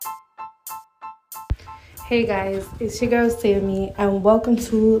Hey guys, it's your girl Sammy, and welcome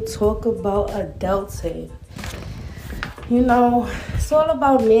to Talk About Adulting. It's all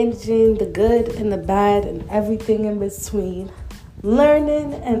about managing the good and the bad and everything in between,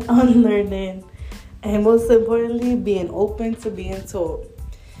 learning and unlearning, and most importantly, being open to being taught.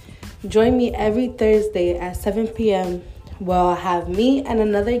 Join me every Thursday at 7 p.m. where I'll have me and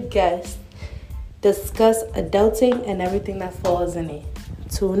another guest discuss adulting and everything that falls in it.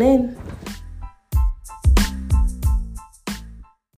 Tune in.